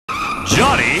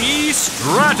Johnny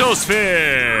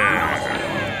Stratosphere.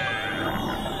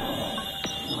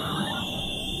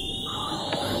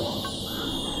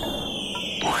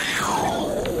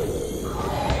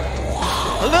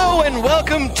 Hello and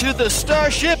welcome to the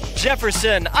Starship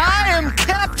Jefferson. I am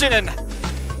Captain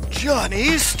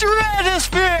Johnny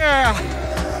Stratosphere.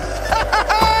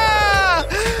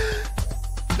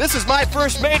 This is my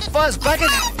first mate, Fuzz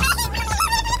Bucket.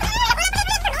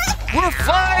 We're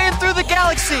flying through the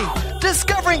galaxy,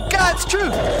 discovering God's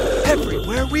truth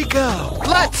everywhere we go.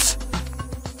 Let's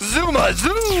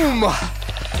zoom-a-zoom!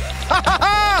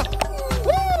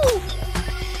 Woo!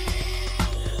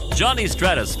 Johnny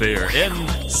Stratosphere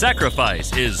in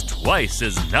Sacrifice is twice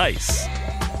as nice.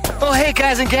 Oh, hey,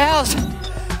 guys and gals.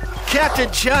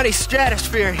 Captain Johnny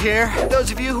Stratosphere here.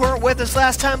 Those of you who weren't with us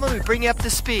last time, let me bring you up to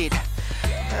speed.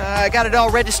 I got it all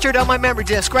registered on my memory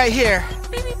disk right here.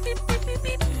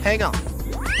 Hang on.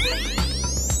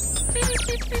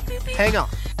 Hang on.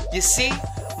 You see,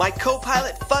 my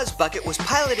co-pilot Fuzz Bucket was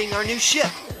piloting our new ship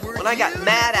when I got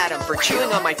mad at him for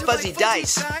chewing on my fuzzy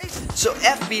dice. So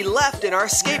FB left in our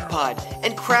escape pod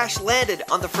and crash-landed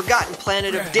on the forgotten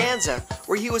planet of Danza,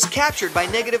 where he was captured by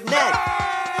Negative Ned.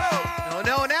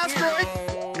 No, an asteroid.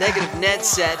 Negative Ned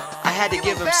said I had to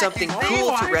give him something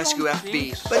cool to rescue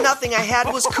FB, but nothing I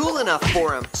had was cool enough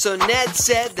for him. So Ned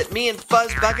said that me and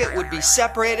Fuzz Bucket would be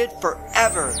separated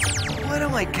forever. What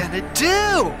am I gonna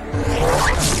do?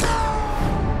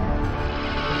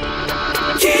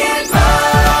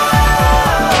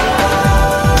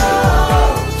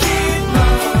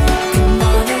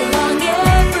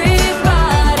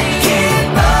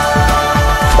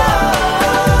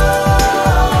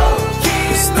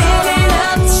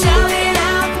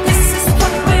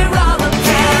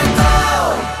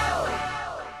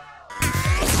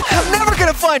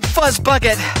 Find Fuzz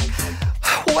Bucket.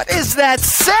 What is that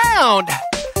sound?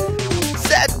 Is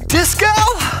that disco?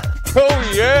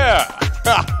 Oh yeah!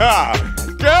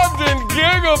 Captain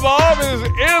Gigabob is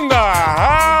in the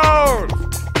house!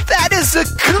 That is the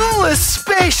coolest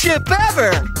spaceship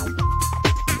ever!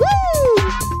 Woo!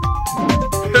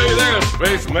 Hey there,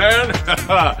 spaceman!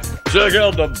 Check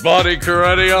out the body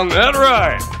karate on that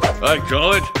ride! I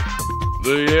call it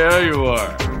the Yeah You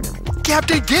Are.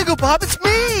 Captain Gigabob, it's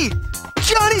me!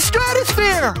 Johnny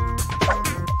Stratosphere!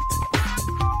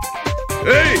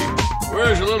 Hey,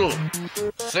 where's your little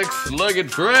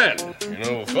six-legged friend? You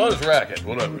know, Fuzz Racket,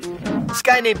 whatever. This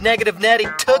guy named Negative Ned, he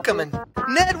took him, and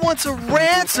Ned wants a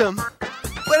ransom,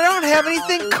 but I don't have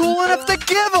anything cool enough to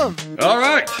give him. All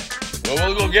right, well,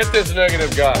 we'll go get this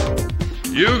negative guy.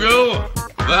 You go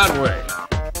that way,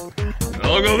 and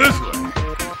I'll go this way.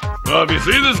 Well, if you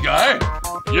see this guy,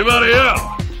 give out a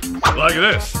yell, like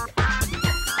this.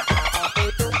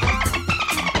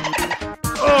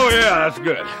 Oh, yeah, that's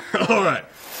good. All right.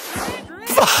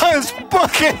 Fuzz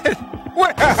Bucket!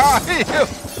 Where are you?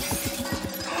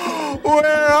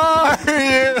 Where are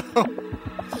you?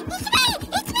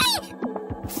 It's me!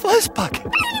 Fuzz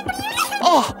Bucket!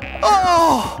 Oh!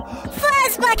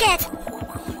 Fuzz Bucket!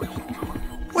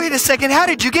 Wait a second, how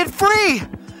did you get free?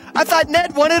 I thought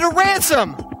Ned wanted a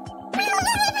ransom.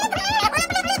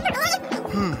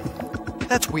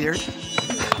 That's weird.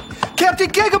 Captain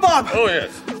Gigabob! Oh,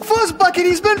 yes. Fuzz Bucket,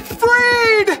 he's been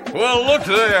freed! Well, look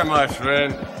there, my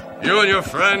friend. You and your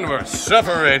friend were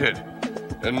separated.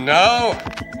 And now,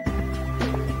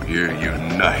 you're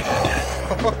united.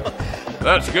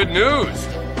 That's good news.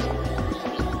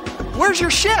 Where's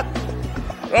your ship?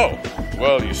 Oh,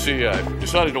 well, you see, I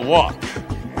decided to walk.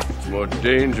 It's more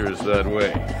dangerous that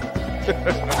way.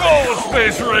 Go,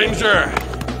 Space Ranger!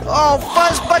 Oh,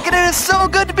 Fuzz Bucket, it is so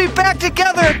good to be back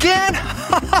together again!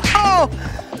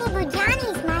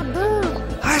 Johnny's my boo.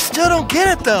 I still don't get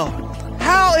it, though.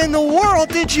 How in the world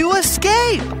did you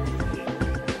escape?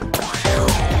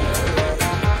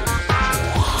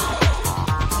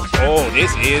 Oh,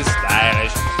 this is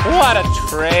stylish. What a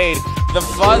trade. The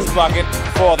Fuzz Bucket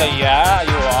for the Yeah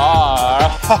You Are.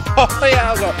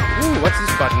 Yeah, I'll go. Ooh, what's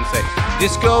this button say?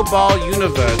 Disco Ball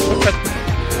Universe.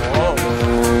 Oh,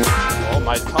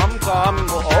 my tum-tum.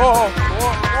 Oh.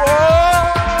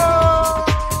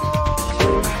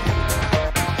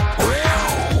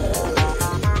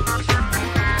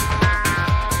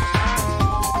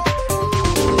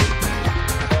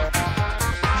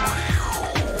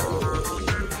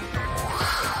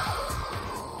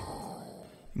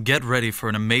 Get ready for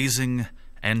an amazing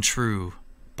and true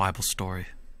Bible story.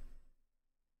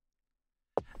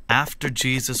 After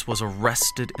Jesus was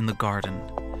arrested in the garden,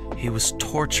 he was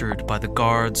tortured by the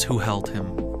guards who held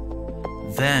him.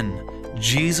 Then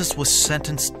Jesus was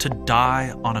sentenced to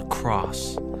die on a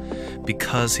cross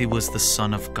because he was the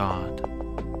Son of God.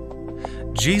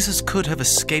 Jesus could have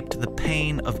escaped the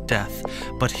pain of death,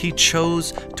 but he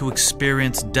chose to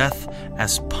experience death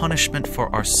as punishment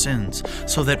for our sins,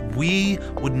 so that we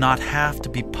would not have to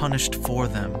be punished for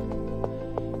them.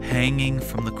 Hanging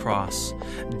from the cross,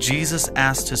 Jesus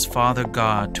asked his Father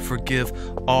God to forgive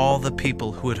all the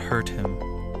people who had hurt him.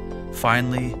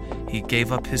 Finally, he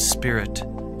gave up his spirit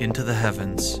into the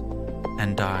heavens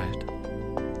and died.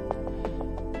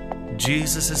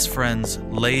 Jesus' friends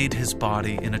laid his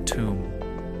body in a tomb.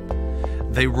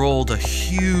 They rolled a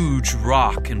huge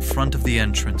rock in front of the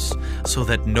entrance so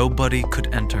that nobody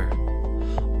could enter.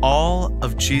 All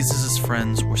of Jesus'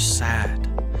 friends were sad.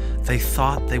 They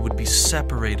thought they would be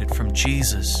separated from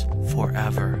Jesus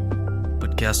forever.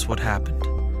 But guess what happened?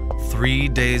 3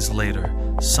 days later,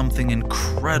 something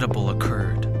incredible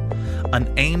occurred.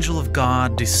 An angel of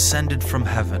God descended from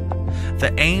heaven.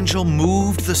 The angel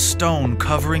moved the stone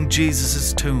covering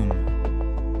Jesus' tomb.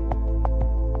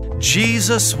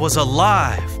 Jesus was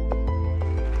alive.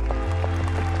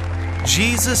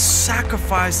 Jesus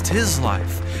sacrificed his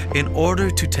life in order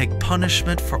to take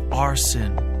punishment for our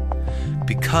sin.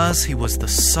 Because he was the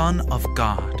Son of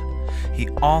God, he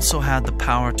also had the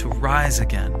power to rise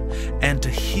again and to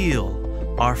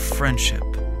heal our friendship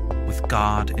with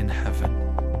God in heaven.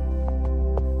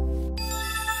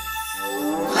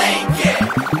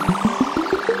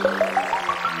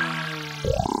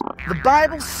 The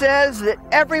Bible says that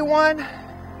everyone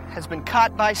has been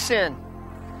caught by sin.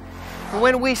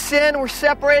 When we sin, we're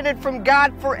separated from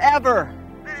God forever.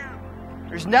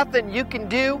 There's nothing you can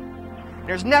do.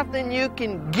 There's nothing you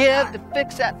can give to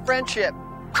fix that friendship.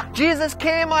 Jesus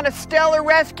came on a stellar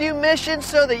rescue mission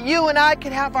so that you and I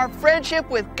could have our friendship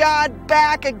with God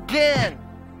back again.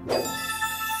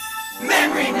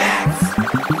 Memory Max!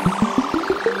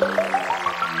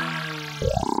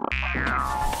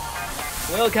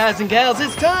 Well, guys and gals,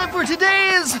 it's time for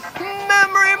today's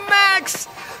Memory Max.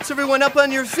 So everyone up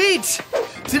on your feet.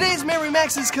 Today's Memory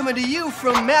Max is coming to you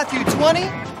from Matthew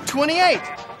 20:28.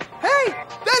 Hey,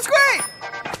 that's great!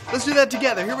 Let's do that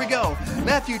together. Here we go.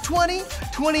 Matthew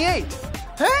 20:28.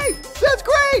 Hey, that's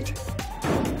great!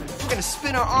 We're gonna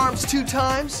spin our arms 2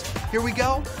 times. Here we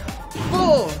go.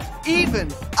 4, even,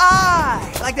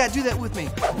 I. Like that, do that with me.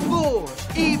 4,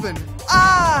 even,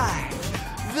 I.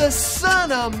 The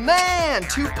Son of Man.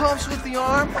 2 pumps with the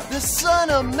arm. The Son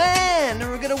of Man. And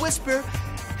we're gonna whisper,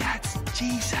 that's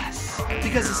Jesus.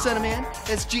 Because the Son of Man,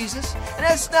 that's Jesus. And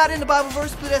that's not in the Bible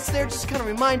verse, but that's there just to kind of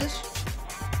remind us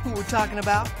who we're talking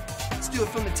about. Let's do it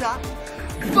from the top.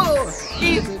 4,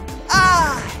 even,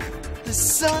 I. The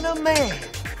Son of Man.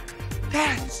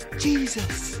 That's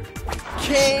Jesus.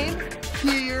 Came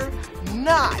here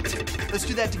not. Let's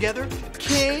do that together.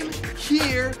 Came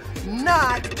here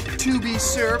not to be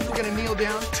served. We're going to kneel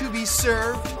down. To be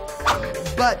served.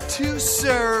 But to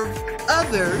serve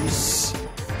others.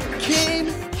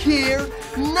 Came here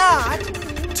not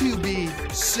to be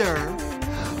served,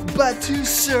 but to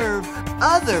serve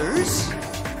others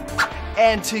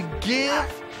and to give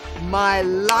my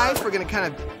life. We're going to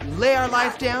kind of lay our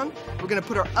life down. We're going to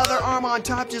put our other arm on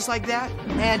top just like that.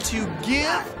 And to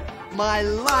give my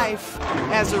life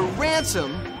as a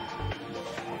ransom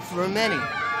for many.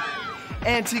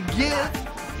 And to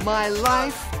give my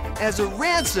life as a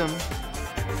ransom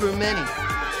for many.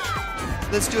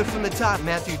 Let's do it from the top.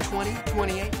 Matthew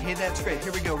 20:28. Hey, that's great.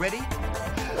 Here we go. Ready?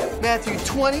 Matthew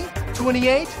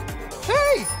 20:28.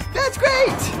 Hey, that's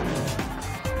great.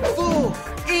 Full,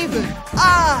 even,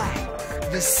 I,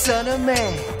 the Son of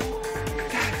Man.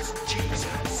 That's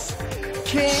Jesus.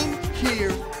 Came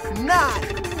here not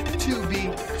to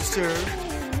be served,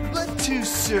 but to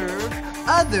serve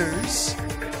others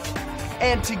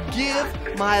and to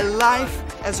give my life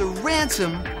as a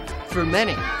ransom for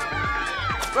many.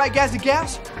 Right, guys and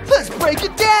gals, let's break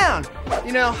it down.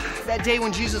 You know, that day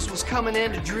when Jesus was coming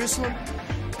into Jerusalem,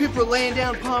 people were laying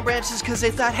down palm branches because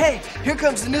they thought, hey, here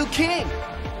comes the new king.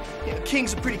 You know,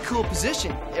 king's a pretty cool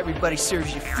position. Everybody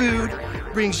serves you food,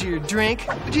 brings you your drink.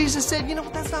 But Jesus said, you know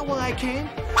what, that's not why I came.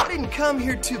 I didn't come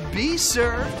here to be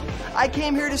served. I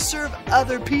came here to serve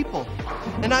other people.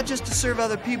 And not just to serve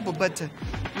other people, but to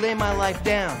lay my life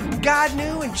down. God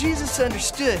knew and Jesus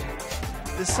understood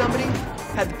that somebody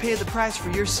had to pay the price for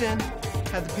your sin,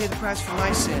 had to pay the price for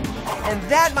my sin. And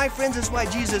that, my friends, is why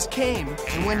Jesus came.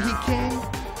 And when he came,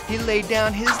 he laid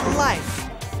down his life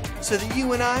so that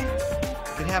you and I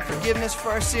could have forgiveness for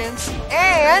our sins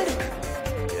and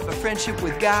have a friendship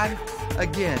with God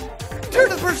again. Turn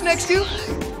to the person next to you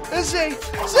and say,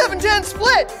 7-10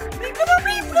 split.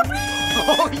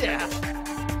 Oh, yeah.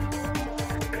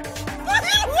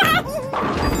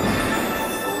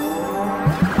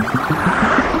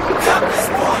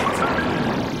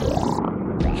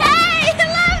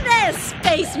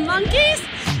 monkeys!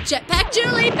 Jetpack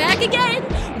Julie back again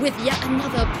with yet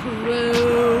another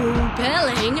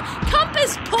propelling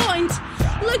compass point!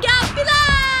 Look out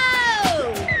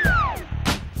below!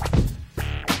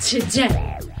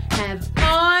 Today, have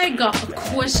I got a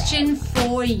question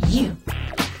for you.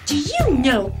 Do you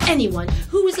know anyone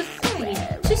who is afraid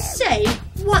to say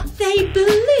what they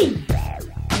believe?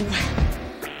 Well,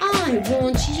 I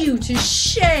want you to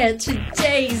share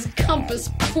today's compass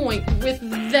point with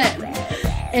them.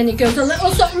 And it goes a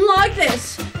little something like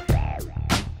this.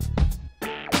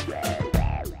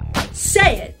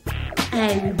 Say it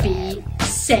and be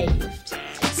saved.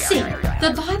 See,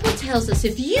 the Bible tells us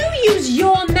if you use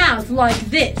your mouth like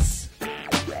this,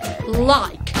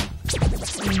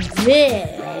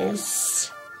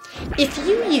 if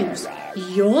you use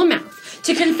your mouth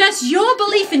to confess your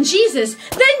belief in Jesus,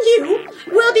 then you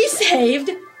will be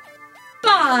saved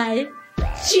by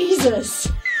Jesus.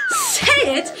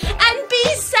 Say it and be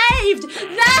saved.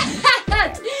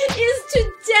 That is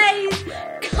today's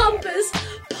compass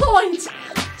point.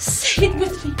 Say it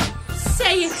with me.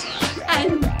 Say it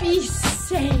and be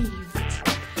saved.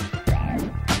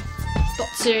 But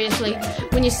seriously,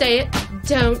 when you say it,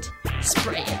 don't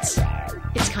spray it.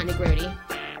 It's kind of grody.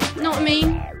 Know what I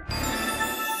mean?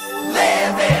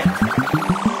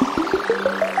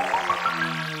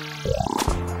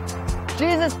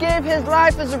 Jesus gave his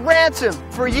life as a ransom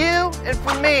for you and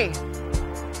for me.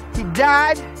 He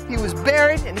died, he was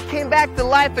buried, and he came back to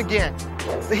life again.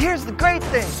 But here's the great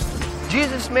thing.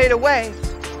 Jesus made a way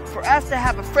for us to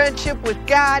have a friendship with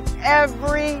God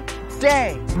every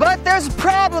day. But there's a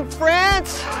problem,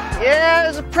 friends. Yeah,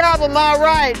 there's a problem, all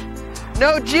right.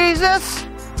 No Jesus,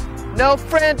 no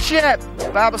friendship.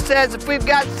 The Bible says if we've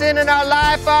got sin in our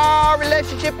life, our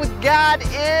relationship with God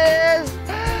is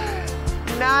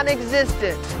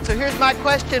non-existent. So here's my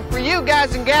question for you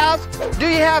guys and gals. Do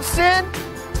you have sin?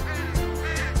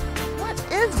 What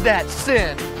is that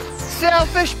sin?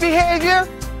 Selfish behavior?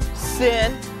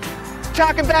 Sin.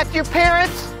 Talking back to your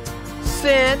parents?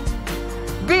 Sin.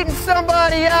 Beating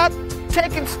somebody up?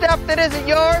 Taking stuff that isn't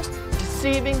yours?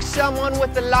 Deceiving someone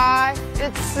with a lie?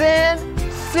 It's sin,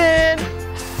 sin,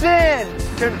 sin.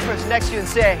 Turn to the person next to you and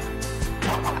say,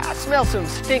 I smell some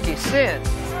stinky sin.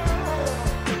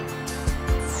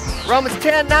 Romans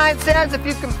 10:9 says, if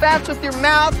you confess with your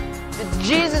mouth that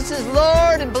Jesus is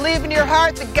Lord and believe in your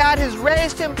heart that God has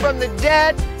raised him from the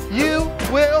dead, you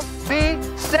will be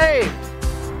saved.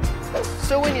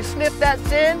 So when you sniff that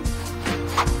sin,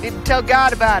 you need to tell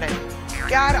God about it.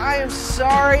 God, I am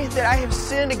sorry that I have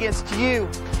sinned against you.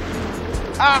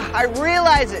 I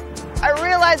realize it. I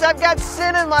realize I've got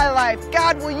sin in my life.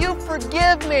 God, will you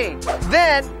forgive me?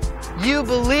 Then you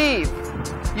believe.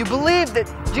 You believe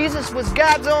that Jesus was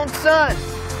God's own son,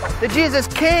 that Jesus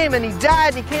came and he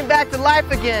died and he came back to life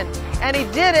again. And he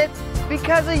did it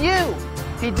because of you.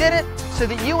 He did it so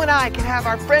that you and I can have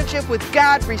our friendship with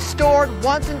God restored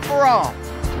once and for all.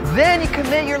 Then you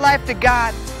commit your life to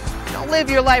God. Don't live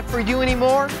your life for you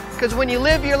anymore, because when you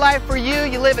live your life for you,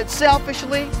 you live it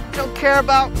selfishly. You don't care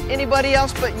about anybody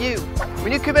else but you.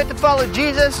 When you commit to follow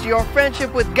Jesus, your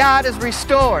friendship with God is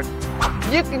restored.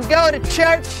 You can go to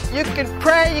church, you can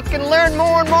pray, you can learn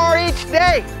more and more each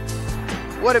day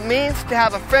what it means to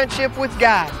have a friendship with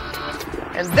God.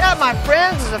 And that, my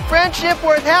friends, is a friendship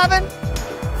worth having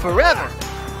forever.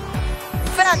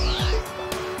 In fact,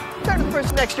 turn to the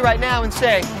person next to you right now and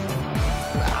say,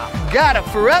 I've got a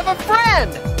forever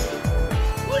friend.